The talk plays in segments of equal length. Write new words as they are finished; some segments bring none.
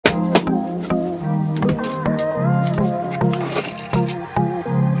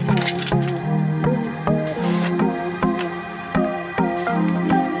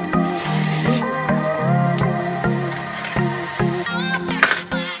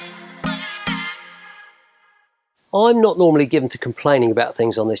I'm not normally given to complaining about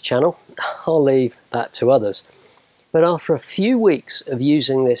things on this channel. I'll leave that to others. But after a few weeks of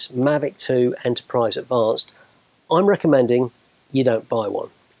using this Mavic 2 Enterprise Advanced, I'm recommending you don't buy one.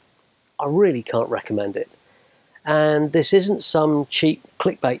 I really can't recommend it. And this isn't some cheap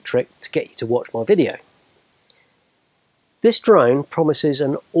clickbait trick to get you to watch my video. This drone promises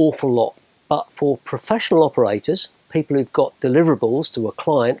an awful lot, but for professional operators, people who've got deliverables to a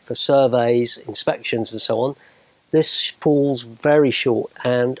client for surveys, inspections and so on, this falls very short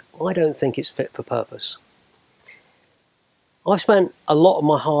and I don't think it's fit for purpose. I've spent a lot of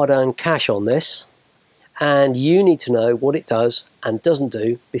my hard-earned cash on this, and you need to know what it does and doesn't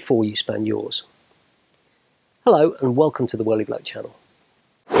do before you spend yours. Hello and welcome to the Welly Bloke channel.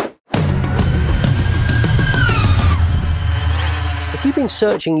 If you've been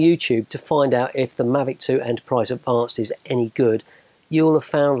searching YouTube to find out if the Mavic 2 Enterprise Advanced is any good, you'll have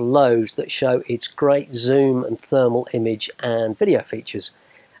found loads that show its great zoom and thermal image and video features.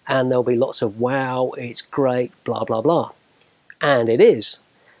 And there'll be lots of wow, it's great, blah blah blah. And it is.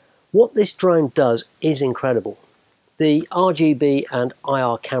 What this drone does is incredible. The RGB and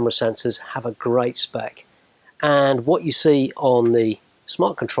IR camera sensors have a great spec. And what you see on the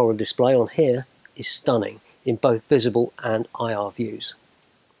smart controller display on here is stunning in both visible and IR views.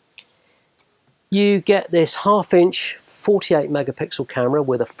 You get this 1/2 inch 48 megapixel camera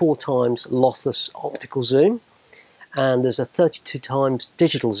with a 4x lossless optical zoom, and there's a 32x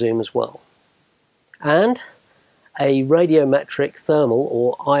digital zoom as well. And a radiometric thermal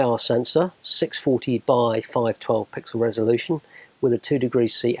or IR sensor, 640 by 512 pixel resolution with a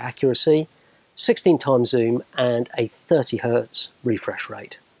 2°C accuracy, 16x zoom and a 30 Hz refresh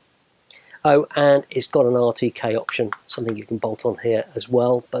rate. Oh, and it's got an RTK option, something you can bolt on here as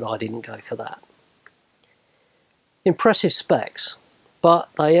well, but I didn't go for that. Impressive specs, but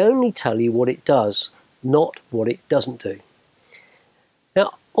they only tell you what it does, not what it doesn't do.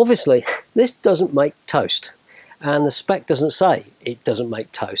 Now, obviously, this doesn't make toast, and the spec doesn't say it doesn't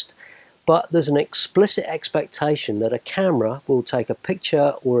make toast, but there's an explicit expectation that a camera will take a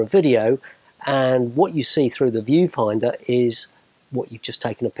picture or a video, and what you see through the viewfinder is what you've just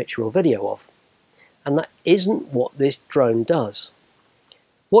taken a picture or video of. And that isn't what this drone does.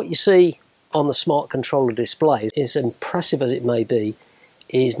 What you see on the smart controller display, as impressive as it may be,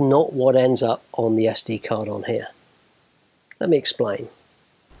 is not what ends up on the SD card on here. Let me explain.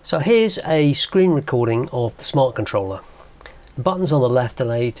 So here's a screen recording of the smart controller. The buttons on the left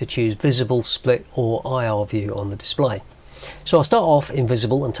allow you to choose visible, split or IR view on the display. So I'll start off in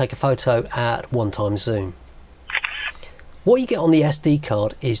visible and take a photo at 1x zoom. What you get on the SD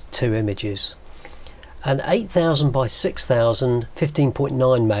card is two images. An 8000 by 6000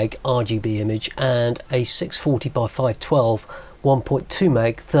 15.9 meg RGB image and a 640 by 512 1.2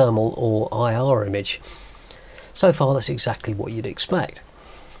 meg thermal or IR image. So far that's exactly what you'd expect.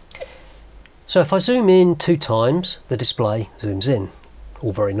 So if I zoom in 2x, the display zooms in.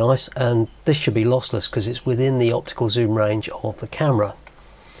 All very nice, and this should be lossless because it's within the optical zoom range of the camera.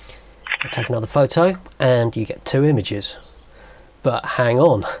 I take another photo and you get two images. But hang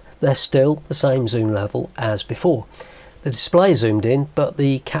on, they're still the same zoom level as before. The display zoomed in, but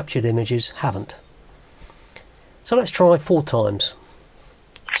the captured images haven't. So let's try 4x.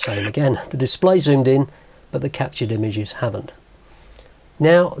 Same again, the display zoomed in, but the captured images haven't.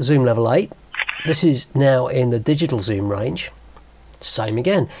 Now zoom level 8. This is now in the digital zoom range. Same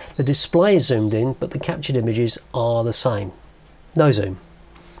again, the display is zoomed in, but the captured images are the same. No zoom.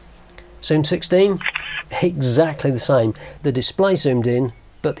 Zoom 16, exactly the same. The display zoomed in,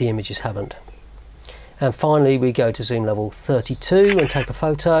 but the images haven't. And finally we go to zoom level 32 and take a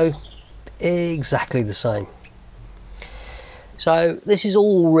photo. Exactly the same. So this is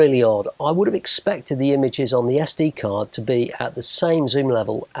all really odd. I would have expected the images on the SD card to be at the same zoom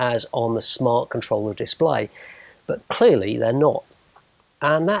level as on the smart controller display, but clearly they're not.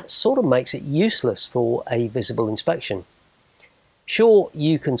 And that sort of makes it useless for a visible inspection. Sure,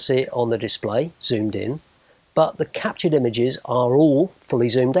 you can see it on the display, zoomed in, but the captured images are all fully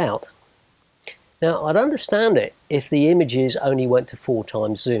zoomed out. Now, I'd understand it if the images only went to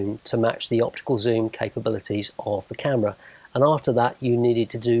 4x zoom to match the optical zoom capabilities of the camera, and after that you needed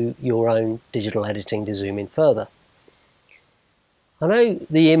to do your own digital editing to zoom in further. I know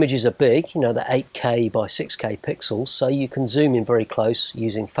the images are big, you know, they're 8K by 6K pixels, so you can zoom in very close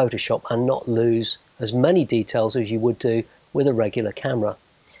using Photoshop and not lose as many details as you would do with a regular camera.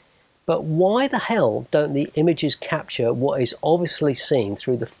 But why the hell don't the images capture what is obviously seen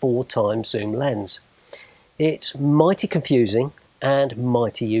through the 4x zoom lens? It's mighty confusing and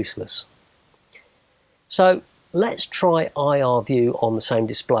mighty useless. So let's try IR view on the same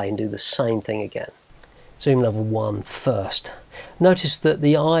display and do the same thing again. zoom level 1 first. Notice that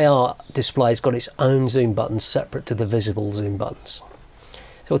the IR display's got its own zoom buttons separate to the visible zoom buttons.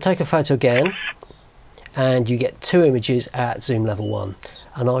 So we'll take a photo again, and you get two images at zoom level 1,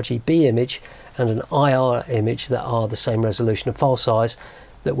 an RGB image and an IR image that are the same resolution and file size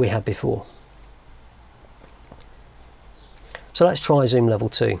that we had before. So let's try zoom level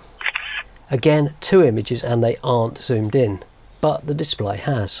 2. Again, two images and they aren't zoomed in, but the display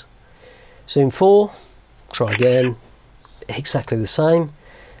has. Zoom 4, try again, exactly the same,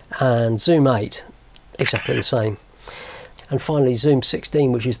 and zoom 8, exactly the same. And finally zoom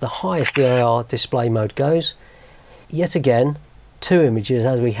 16, which is the highest the IR display mode goes. Yet again, two images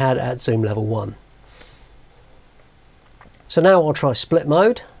as we had at zoom level 1. So now I'll try split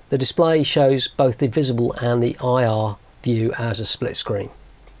mode. The display shows both the visible and the IR view as a split screen.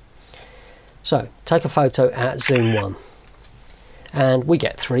 So take a photo at zoom 1 and we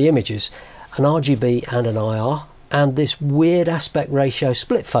get three images, an RGB and an IR, and this weird aspect ratio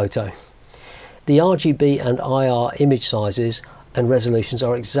split photo. The RGB and IR image sizes and resolutions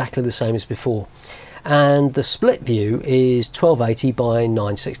are exactly the same as before, and the split view is 1280 by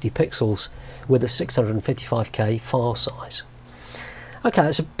 960 pixels with a 655K file size. Okay,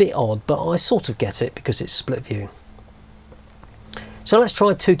 that's a bit odd, but I sort of get it because it's split view. So let's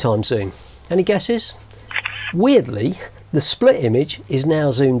try 2x zoom. Any guesses? Weirdly, the split image is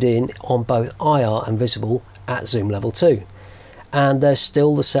now zoomed in on both IR and visible at zoom level 2. And there's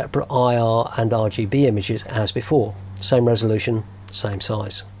still the separate IR and RGB images as before. Same resolution, same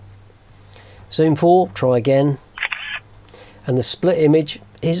size. Zoom 4, try again. And the split image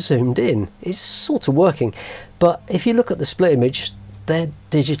is zoomed in. It's sort of working. But if you look at the split image, they're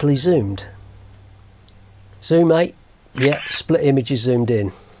digitally zoomed. Zoom 8, yep, split image is zoomed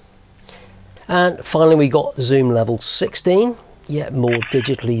in. And finally we got zoom level 16, yet more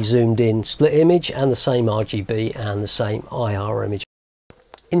digitally zoomed in split image and the same RGB and the same IR image.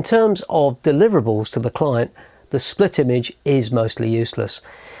 In terms of deliverables to the client, the split image is mostly useless.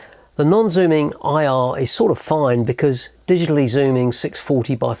 The non-zooming IR is sort of fine because digitally zooming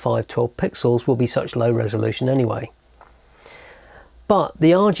 640 by 512 pixels will be such low resolution anyway. But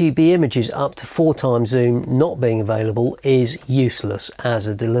the RGB images up to 4x zoom not being available is useless as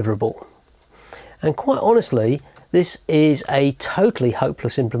a deliverable. And quite honestly, this is a totally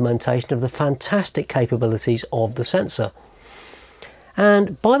hopeless implementation of the fantastic capabilities of the sensor.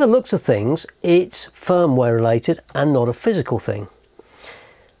 And by the looks of things, it's firmware related and not a physical thing.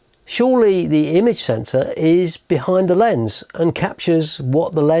 Surely the image sensor is behind the lens and captures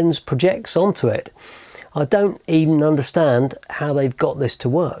what the lens projects onto it. I don't even understand how they've got this to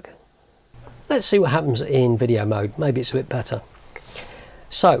work. Let's see what happens in video mode. Maybe it's a bit better.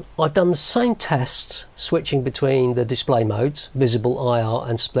 So I've done the same tests switching between the display modes, visible, IR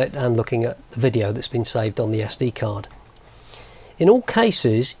and split, and looking at the video that's been saved on the SD card. In all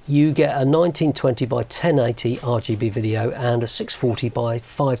cases you get a 1920 by 1080 RGB video and a 640 by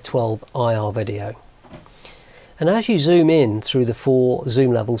 512 IR video. And as you zoom in through the four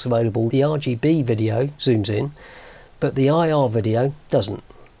zoom levels available, the RGB video zooms in, but the IR video doesn't.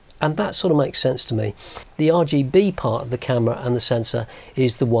 And that sort of makes sense to me. The RGB part of the camera and the sensor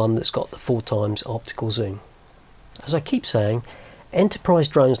is the one that's got the 4x optical zoom. As I keep saying, enterprise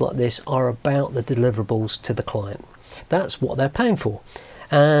drones like this are about the deliverables to the client. That's what they're paying for.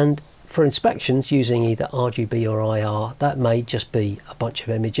 And for inspections using either RGB or IR, that may just be a bunch of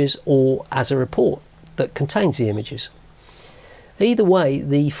images or as a report that contains the images. Either way,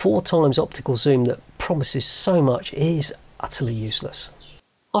 the 4x optical zoom that promises so much is utterly useless.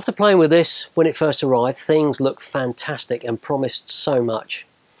 After playing with this when it first arrived, things looked fantastic and promised so much.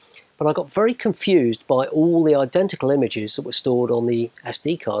 But I got very confused by all the identical images that were stored on the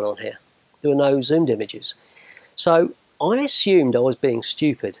SD card on here. There were no zoomed images. So I assumed I was being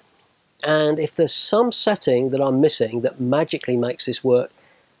stupid. And if there's some setting that I'm missing that magically makes this work,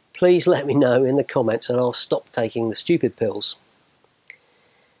 please let me know in the comments and I'll stop taking the stupid pills.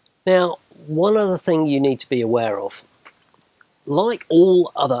 Now, one other thing you need to be aware of. Like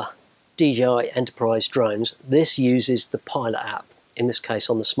all other DJI Enterprise drones, this uses the Pilot app, in this case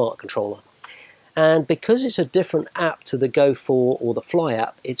on the smart controller. And because it's a different app to the Go 4 or the Fly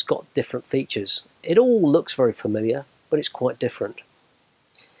app, it's got different features. It all looks very familiar, but it's quite different.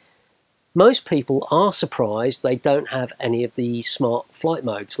 Most people are surprised they don't have any of the smart flight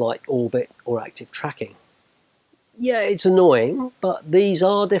modes like orbit or active tracking. Yeah, it's annoying, but these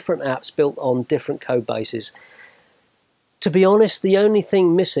are different apps built on different code bases. To be honest, the only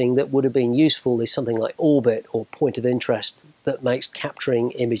thing missing that would have been useful is something like orbit or point of interest that makes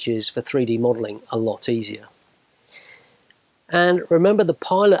capturing images for 3D modeling a lot easier. And remember, the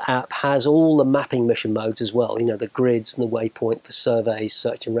Pilot app has all the mapping mission modes as well, you know, the grids and the waypoint for surveys,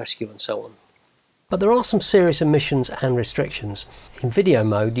 search and rescue and so on. But there are some serious omissions and restrictions. In video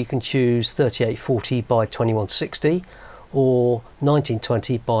mode you can choose 3840 by 2160 or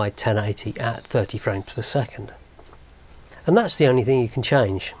 1920 by 1080 at 30 frames per second. And that's the only thing you can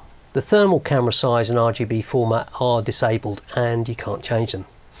change. The thermal camera size and RGB format are disabled and you can't change them.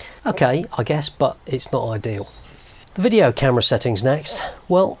 Okay, I guess, but it's not ideal. The video camera settings next.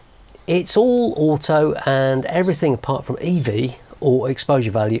 Well, it's all auto and everything apart from EV or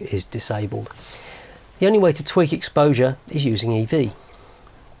exposure value is disabled. The only way to tweak exposure is using EV.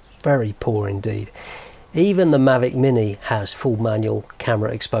 Very poor indeed. Even the Mavic Mini has full manual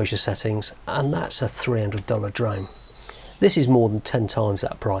camera exposure settings, and that's a $300 drone. This is more than 10 times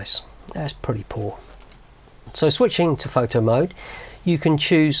that price. That's pretty poor. So switching to photo mode, you can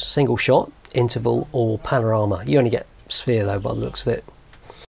choose single shot, interval or panorama. You only get sphere though by the looks of it.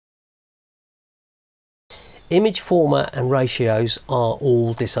 Image format and ratios are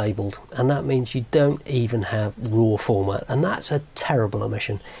all disabled, and that means you don't even have RAW format, and that's a terrible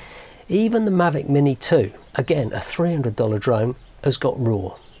omission. Even the Mavic Mini 2, again a $300 drone, has got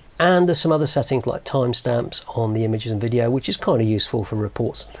RAW. And there's some other settings like timestamps on the images and video, which is kind of useful for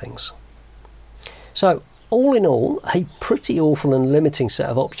reports and things. So all in all, a pretty awful and limiting set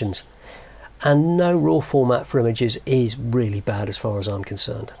of options, and no RAW format for images is really bad as far as I'm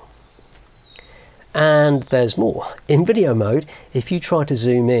concerned. And there's more. In video mode, if you try to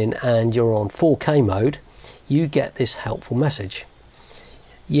zoom in and you're on 4K mode, you get this helpful message.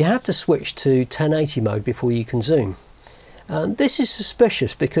 You have to switch to 1080 mode before you can zoom. This is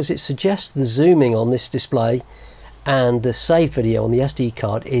suspicious because it suggests the zooming on this display and the saved video on the SD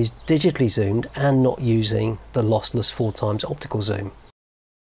card is digitally zoomed and not using the lossless 4x optical zoom.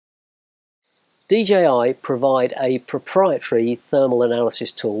 DJI provide a proprietary thermal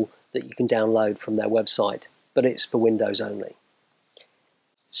analysis tool that you can download from their website, but it's for Windows only.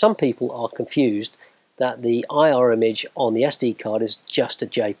 Some people are confused that the IR image on the SD card is just a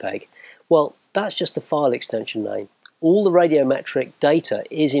JPEG. Well, that's just the file extension name. All the radiometric data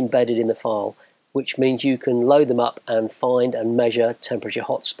is embedded in the file, which means you can load them up and find and measure temperature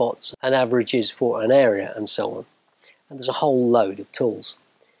hotspots and averages for an area and so on. And there's a whole load of tools.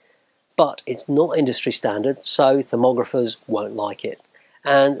 But it's not industry standard, so thermographers won't like it.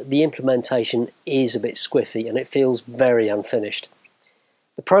 And the implementation is a bit squiffy and it feels very unfinished.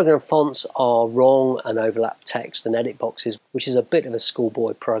 The program fonts are wrong and overlap text and edit boxes, which is a bit of a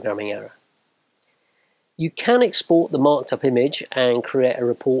schoolboy programming error. You can export the marked up image and create a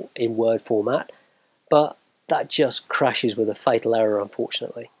report in Word format, but that just crashes with a fatal error,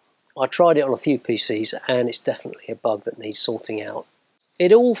 unfortunately. I tried it on a few PCs and it's definitely a bug that needs sorting out.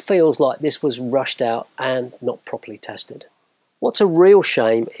 It all feels like this was rushed out and not properly tested. What's a real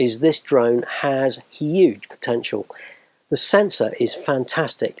shame is this drone has huge potential. The sensor is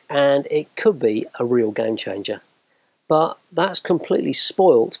fantastic and it could be a real game changer. But that's completely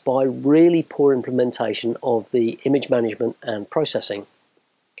spoilt by really poor implementation of the image management and processing.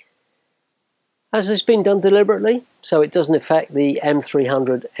 Has this been done deliberately so it doesn't affect the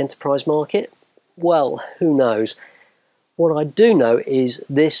M300 enterprise market? Well, who knows? What I do know is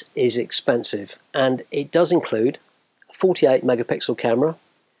this is expensive, and it does include 48 megapixel camera,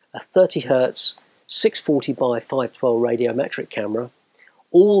 a 30Hz 640 by 512 radiometric camera,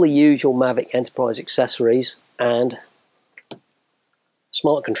 all the usual Mavic Enterprise accessories, and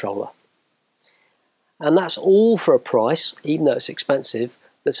smart controller. And that's all for a price, even though it's expensive,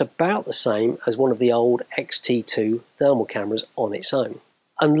 that's about the same as one of the old XT2 thermal cameras on its own.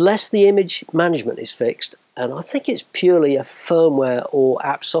 Unless the image management is fixed, and I think it's purely a firmware or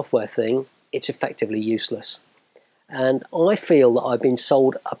app software thing, it's effectively useless. And I feel that I've been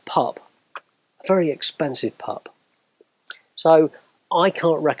sold a pup, a very expensive pup. So I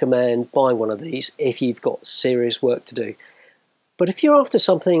can't recommend buying one of these if you've got serious work to do. But if you're after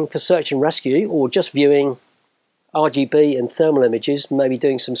something for search and rescue or just viewing RGB and thermal images, maybe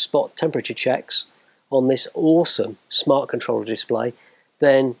doing some spot temperature checks on this awesome smart controller display,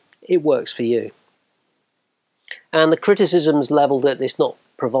 then it works for you. And the criticisms levelled at this not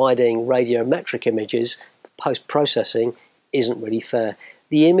providing radiometric images post-processing isn't really fair.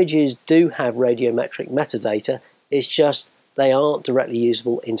 The images do have radiometric metadata, it's just they aren't directly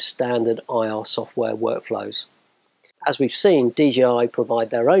usable in standard IR software workflows. As we've seen, DJI provide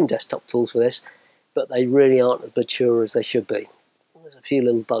their own desktop tools for this, but they really aren't as mature as they should be. There's a few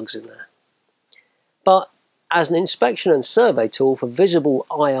little bugs in there. But as an inspection and survey tool for visible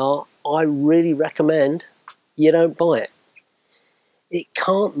IR, I really recommend you don't buy it. It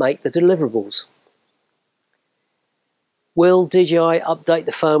can't make the deliverables. Will DJI update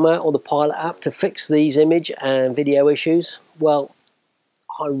the firmware or the Pilot app to fix these image and video issues? Well,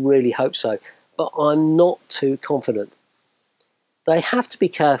 I really hope so, but I'm not too confident. They have to be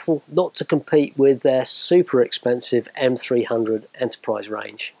careful not to compete with their super expensive M300 Enterprise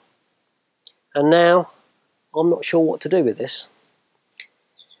range. And now, I'm not sure what to do with this.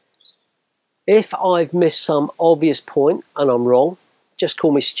 If I've missed some obvious point and I'm wrong, just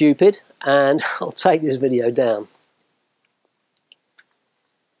call me stupid and I'll take this video down.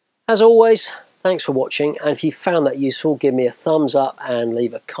 As always, thanks for watching, and if you found that useful, give me a thumbs up and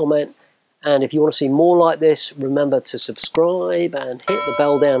leave a comment. And if you want to see more like this, remember to subscribe and hit the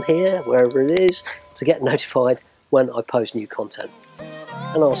bell down here, wherever it is, to get notified when I post new content.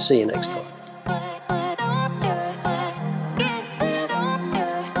 And I'll see you next time.